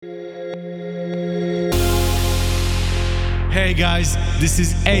Hey guys, this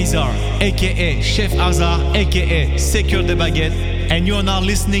is Azar, aka Chef Azar, aka Secure the Baguette, and you are now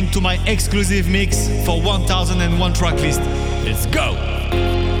listening to my exclusive mix for 1001 track list. Let's go!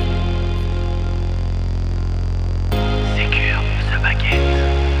 Secure the Baguette.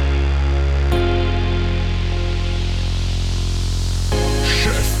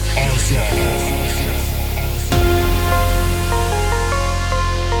 Chef Azar.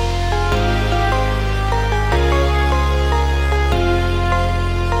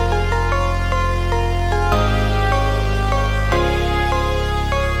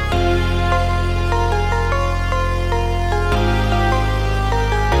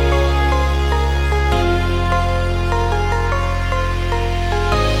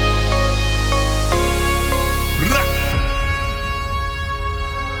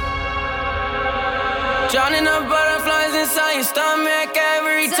 Drowning the butterflies inside your stomach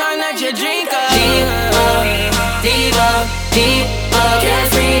every time that you drink up. Diva, diva,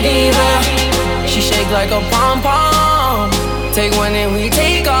 carefree diva. She shake like a pom-pom. Take one and we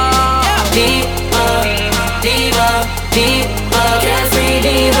take off. Diva, diva, diva, carefree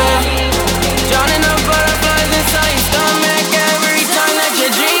diva. Drowning the butterflies inside your stomach every time that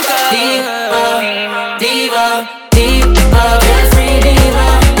you drink up. Diva, diva, diva, carefree diva.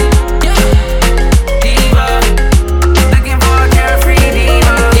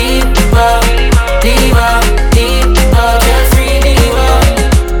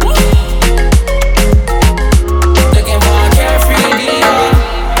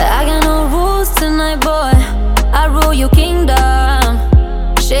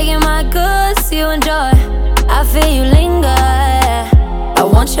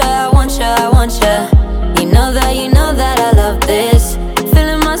 You know that I love this.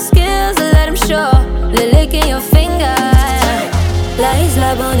 Feeling my skills, let them show. Licking your finger. La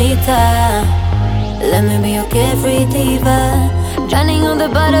isla bonita. Let me be your carefree diva. Drowning all the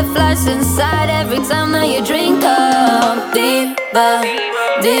butterflies inside every time that you drink up. Diva,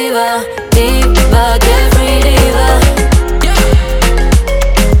 diva, diva, carefree diva.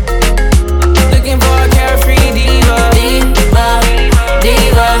 Looking for a carefree diva. Diva,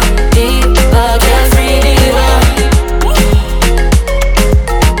 diva, diva, carefree diva.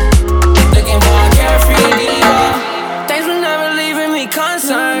 Looking for a carefree diva. Things will never leaving me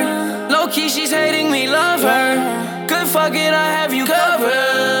concerned. Low key, she's hating me, love her. Good fuck it, I have you covered.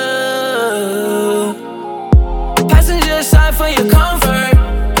 Passenger side for your comfort.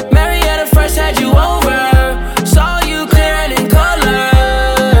 Marietta first had you over. Saw you clearer than color.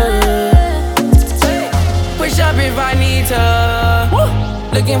 Push up if I need to.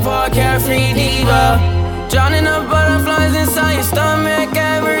 Looking for a carefree diva. Drowning the butterflies inside your stomach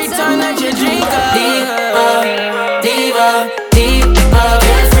every time that you drink up. Diva, diva, diva,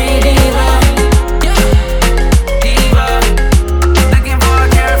 carefree diva. Diva, looking for a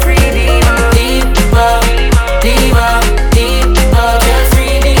carefree diva. Diva, diva, diva,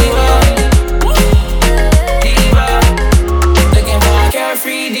 carefree diva. Diva, looking for a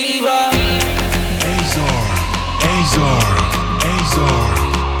carefree diva. Azar, Azar, Azar,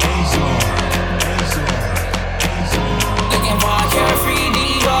 Azar, Azar, Azar. Looking for a carefree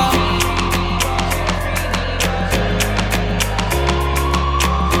diva.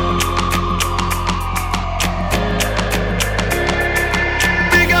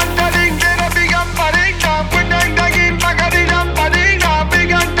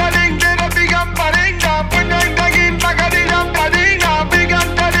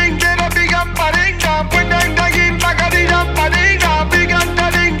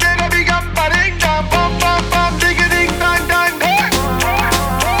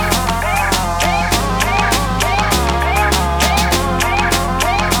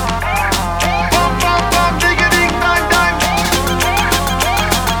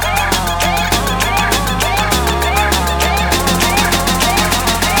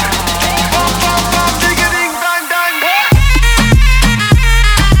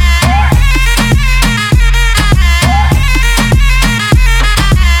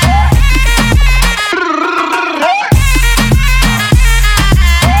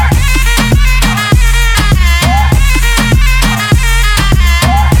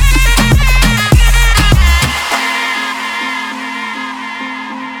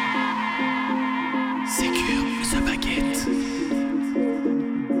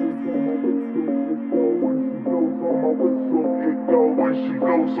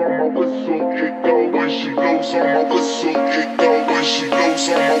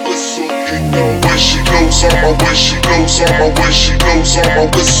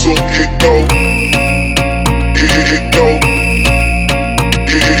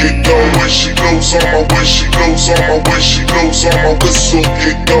 When she go goes on my way, she goes on my way, she goes on my whistle.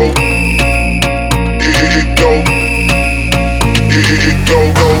 It go, it go, it go,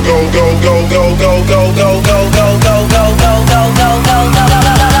 go, go, go, go, go, go, go, go, go, go, go, go, go, go, go, go.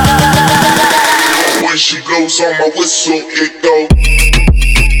 When she goes on my whistle, it go.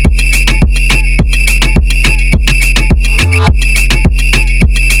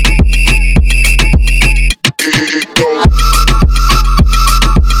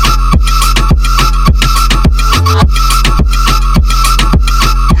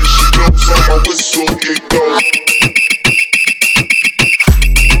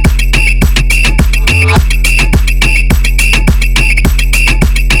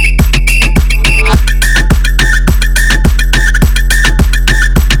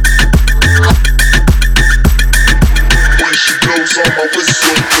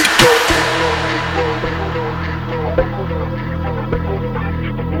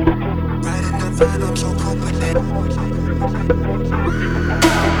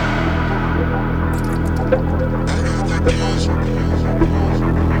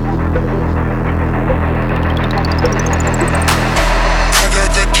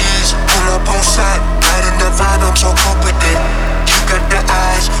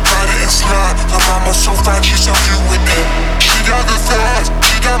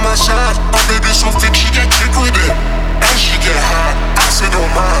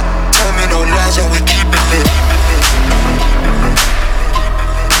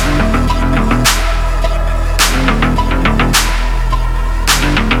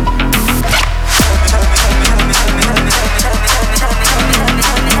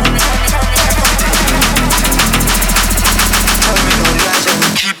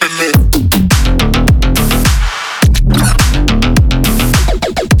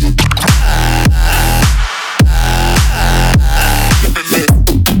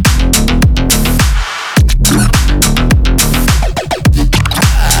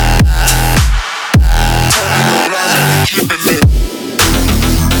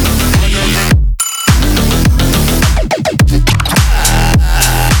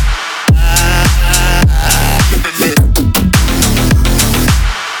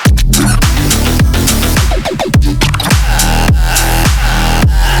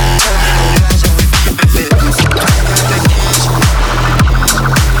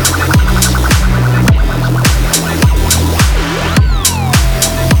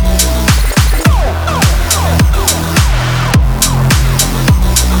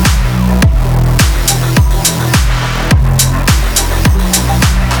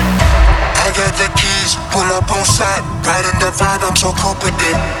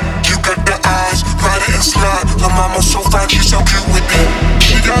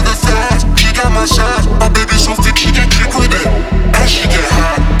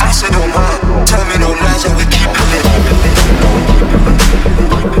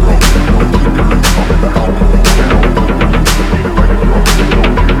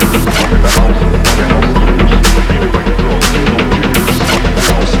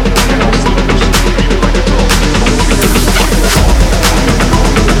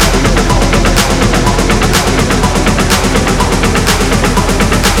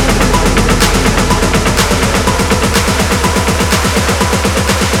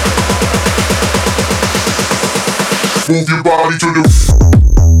 Move your body to the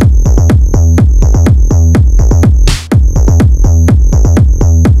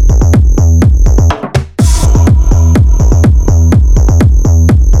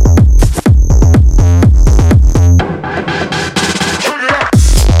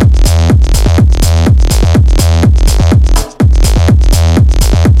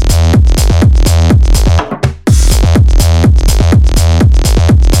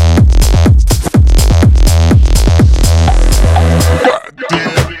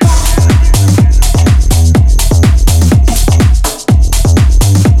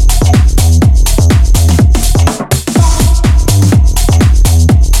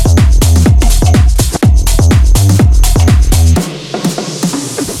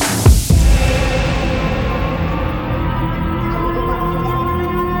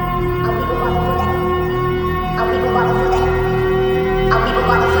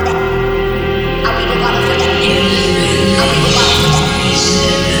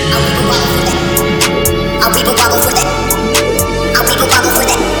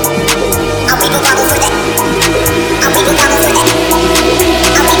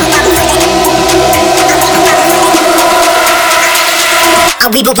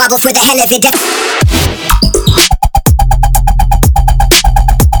we go bubble for the hell of it.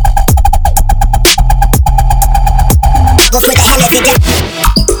 Bubble for the hell of it.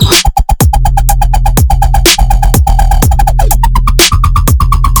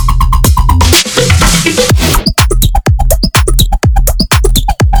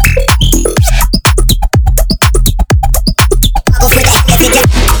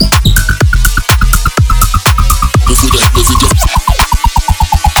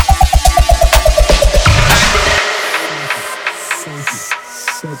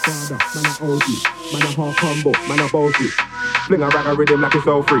 humble, man a bossy. Fling a rag a rhythm like it's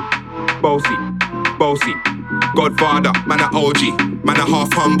all free. Bossy, bossy. Godfather, man a OG. Man a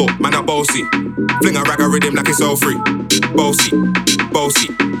half humble, man a bossy. Fling a rag a rhythm like it's all free. Bossy,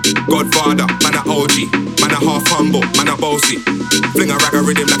 bossy. Godfather, man a OG. Man a half humble, man a bossy. Fling a rag a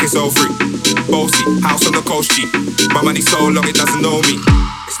rhythm like it's all free. Bossy, house on the coast G. My money so long it doesn't know me.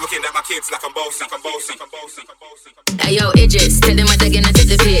 It's looking at my kids like I'm bossy, I'm bossy, I'm bossy, I'm bossy. Hey yo, Idris, tell them what they're gonna take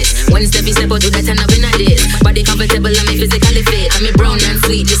the piss. When step you step out, do that and up in a this. Body comfortable and me physically fit. I'm brown and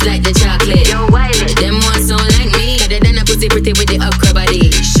sweet just like the chocolate. Yo, Wiley, them ones sound like me. Better than a pussy pretty with the upcra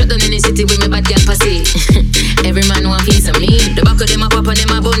body. Shut down in the city with me bad girl pussy. Every man want piece of me. The back of them a pop and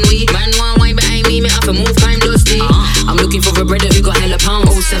them a bun weed. Man want wine behind me have to move time dusty. I'm looking for a brother who got hella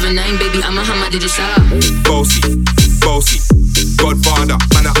pounds. 079 baby, I'm a hammer, did you saw? Bossy, bossy. Godfather,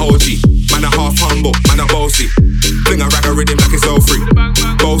 man a OG. Man a half humble, man a bossy. Fling a rag a rhythm like it's all free.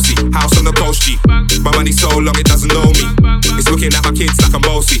 Bossy, house on the coast G. My money so long it doesn't know me. It's looking at my kids like I'm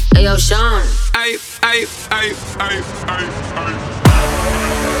bossy. Hey yo, Sean. Ay, ay, ay, ay, ay, ay.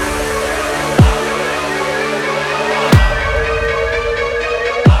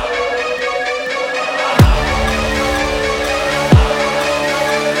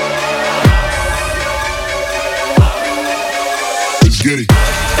 Get it.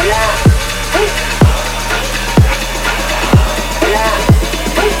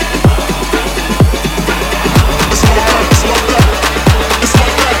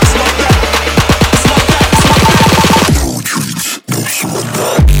 No retreat, no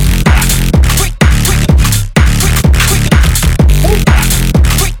surrender.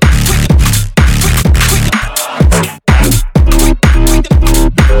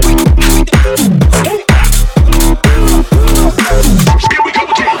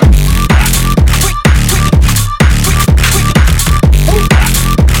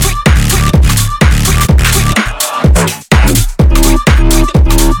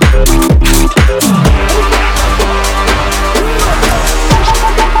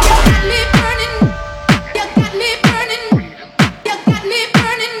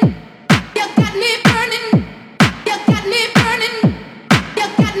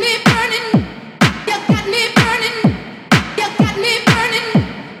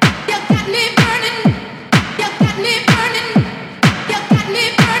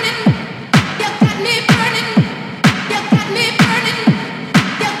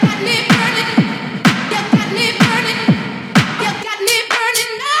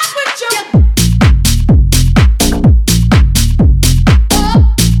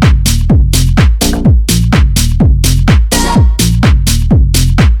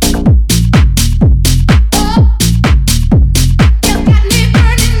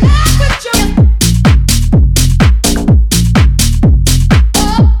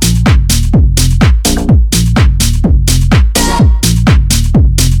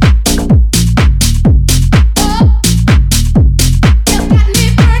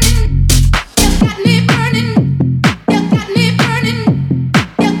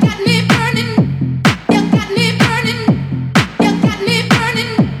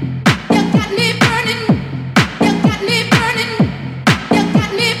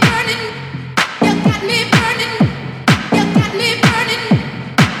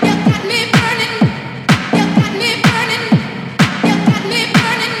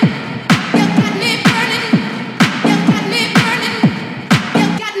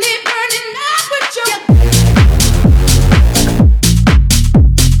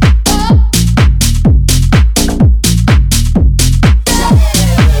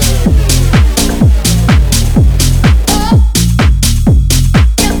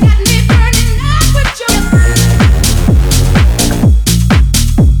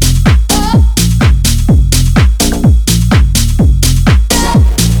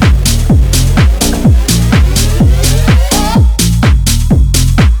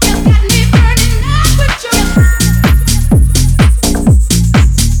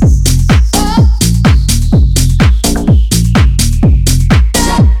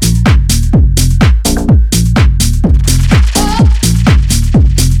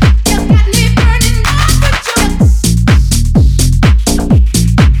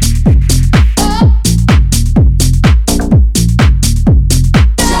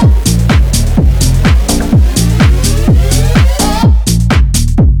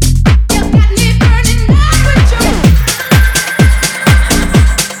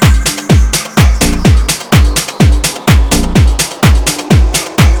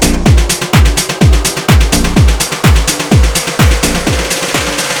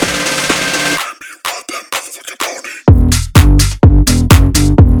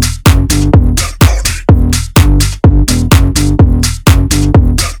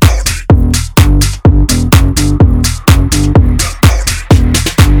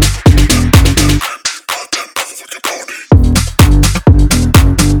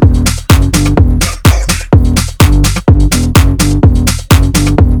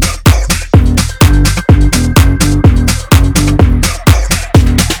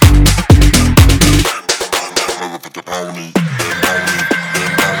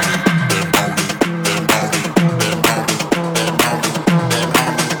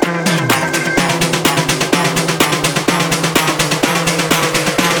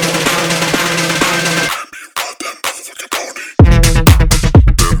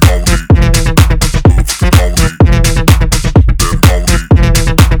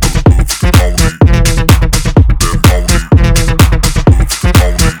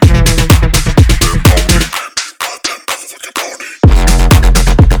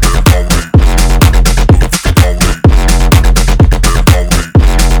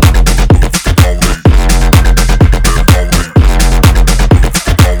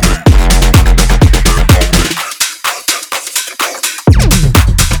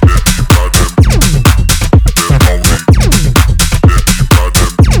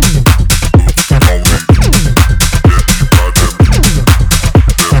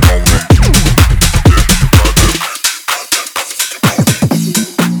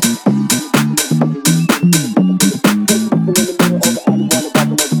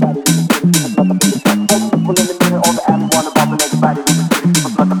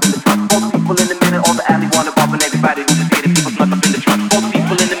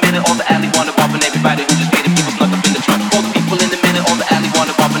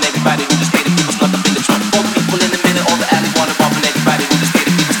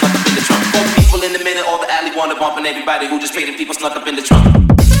 everybody who just paid and people snuck up in the trunk.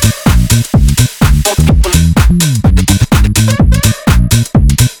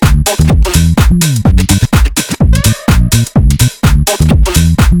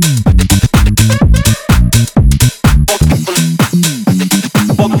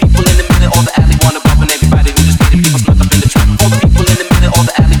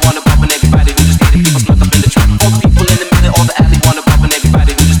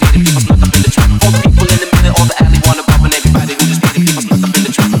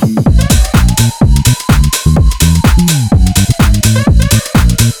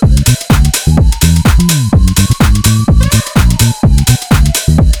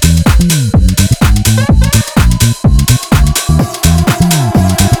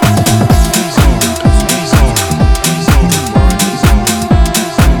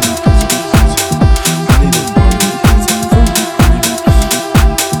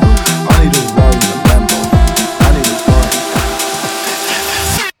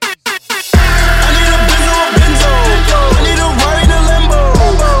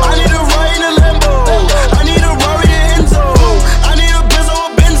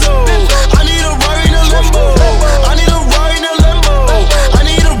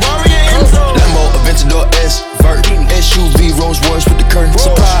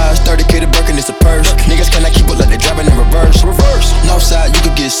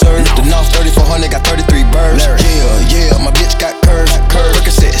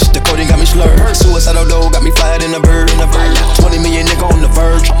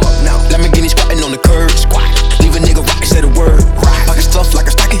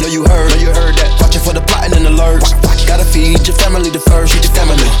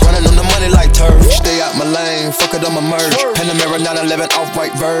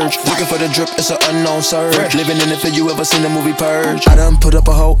 Surge. Living in the field, you ever seen the movie Purge? I done put up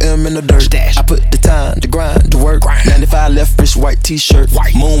a whole M in the dirt. I put the time, the grind, the work. 95 left wrist, white t-shirt.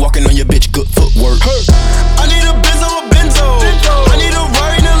 Moonwalking on your bitch, good footwork. I need a Benzo, a Benzo. I need a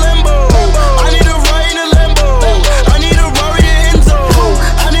Rari in a Lambo. I need a Rari in a Lambo. I need a Rari in Enzo.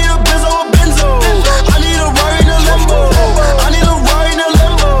 I need a Benzo, a Benzo. I need a Rari in a Lambo. I need a Rari in a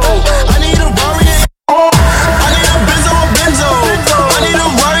Lambo. I need a Rari in I need a Benzo, a Benzo. I need a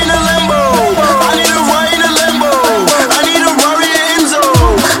Rari in a Lambo. I need a Rari in a Lambo. I need a Rari in Enzo.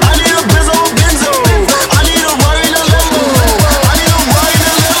 I need a Benzo, a Benzo. I need a Rari in a Lambo. I need a Rari in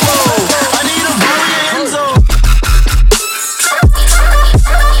a Lambo. I need a Rari in Enzo.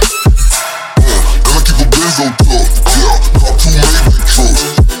 And I keep a Benzo tuck, yeah, got 2 Maybach trucks.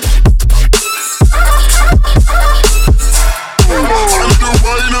 I need a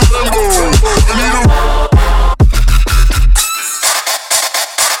ride in a Lambo. I need a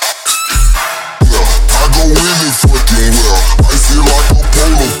I go in it fucking well. I feel like a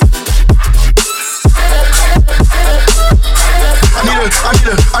polo.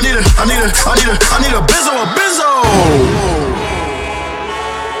 I need a Benzo, a Benzo.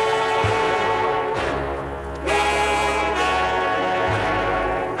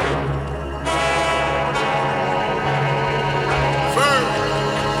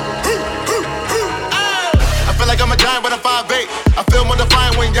 I feel like I'm a giant with a 5'8". I feel more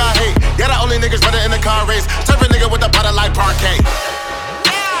defiant when y'all hate. Yeah, the only niggas better in the car race. Turf a nigga with a bottle like parquet.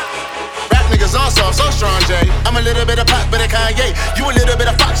 Rap niggas also, I'm so strong, Jay. I'm a little bit of Pac, but a Kanye. You a little bit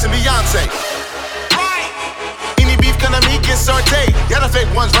of Fox and Beyonce. Any beef gonna meet get sauteed. Yeah, the fake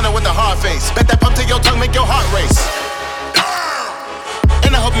ones running with a hard face. Bet that pump to your tongue make your heart race.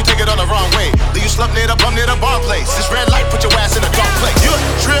 And I hope you take it on the wrong way. Do you slump near the bum near the bar place? This red light put your ass in a dark place. You a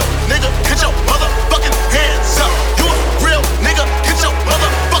real nigga, get your motherfucking hands up. You a real nigga, get your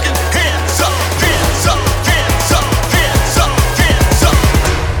motherfucking hands up. Hands up, hands up, hands up, hands up.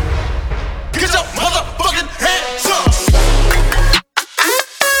 Get your motherfucking hands up.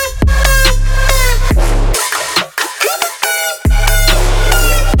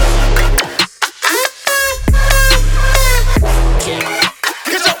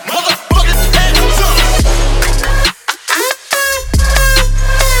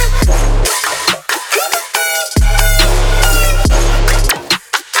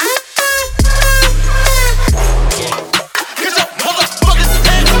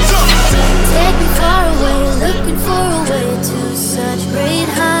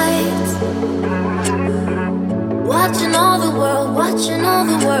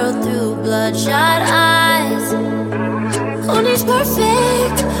 bloodshot eyes. Who needs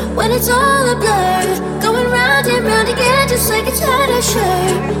perfect when it's all a blur? Going round and round again just like a tattered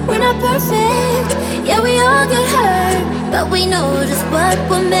shirt. We're not perfect, yeah we all get hurt, but we know just what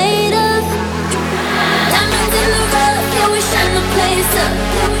we're made of. Diamonds in the rough, yeah we shine the place up.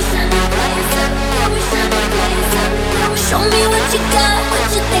 Yeah we shine the place up. Yeah we shine the place up. Show me what you got,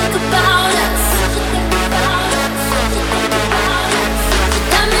 what you think about us.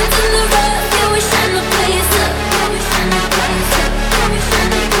 Diamonds in the rough, yeah, we shine the place up.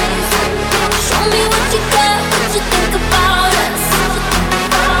 Show me what you got, what you think about us.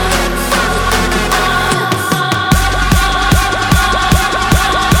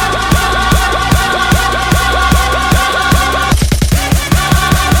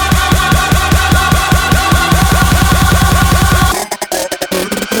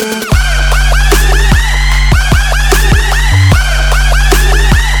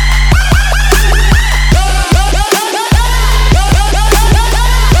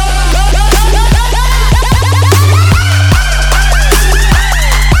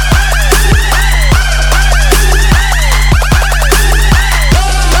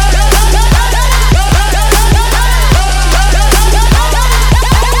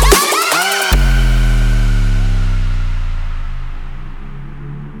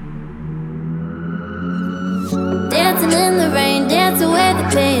 Dancing in the rain, dance away the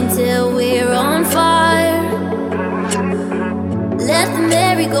pain till we're on fire. Let the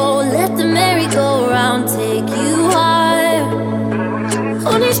merry-go-round take you higher.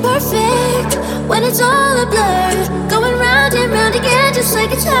 Who needs perfect when it's all a blur? Going round and round again just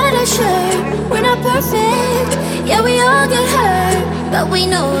like a tie-dye shirt. We're not perfect, yeah, we all get hurt, but we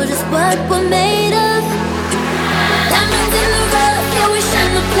know just what we're made of. Diamonds in the rough, yeah, we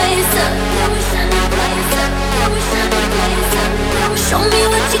shine the place up. Yeah, we shine the place up. Yeah, we shine the place up. Show me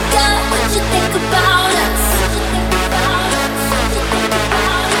what you got, what you think about us.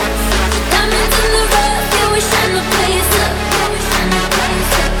 Diamonds in the rough, yeah, we shine the place up. Yeah, we shine the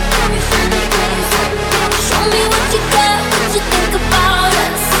place up. Yeah, we shine the place up. Show me what you got, what you think about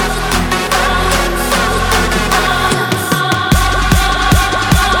us.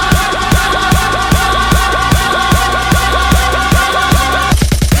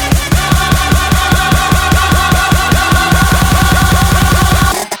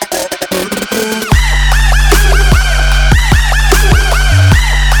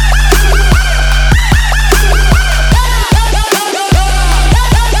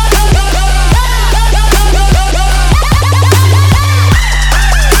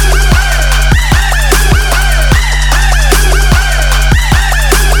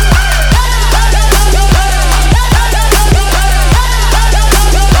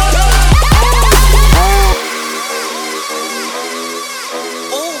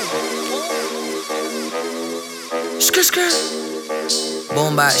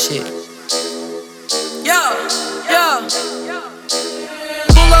 Boom bap shit. Yo.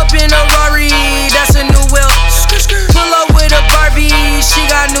 Pull up in a Rari, that's a new whip. Pull up with a Barbie, she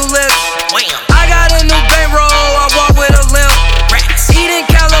got new lips. I got a new bankroll, I walk with a limp. Eating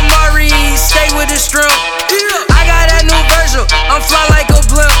calamari, stay with the shrimp. I got that new Virgil, I'm fly like a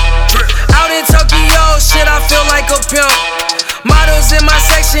blimp. Out in Tokyo, shit, I feel like a pimp. Models in my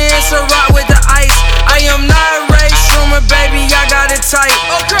section, it's a rock with the ice. I am not Ray Schumer, baby, I got it tight.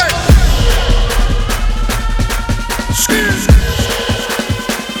 Okay.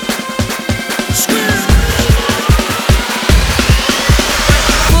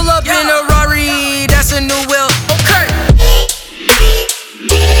 Pull up in a Rari, that's a new wheel. Okay.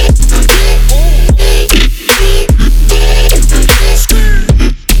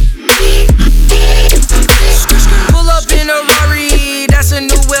 Pull up in a Rari, that's a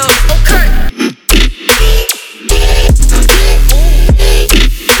new wheel. Okay.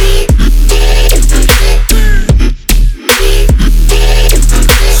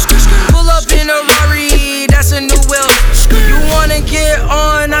 Pull up in a Rari, that's a new wheel. You wanna get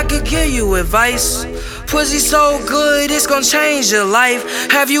on, I could give you advice. Pussy so good, it's gon' change your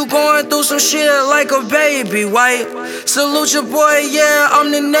life. Have you going through some shit like a baby white? Salute your boy, yeah,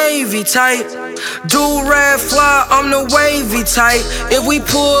 I'm the Navy type. Do-rag fly, I'm the wavy type. If we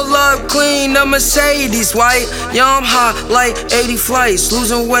pull up clean, the Mercedes white. Yeah, I'm hot like 80 flights.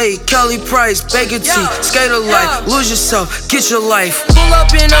 Losing weight, Kelly Price, Baker T, skater life. Lose yourself, get your life. Pull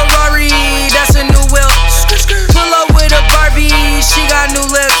up in a Rari, that's a new wheel. Pull up with a Barbie, she got new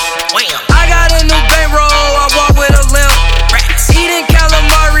lips.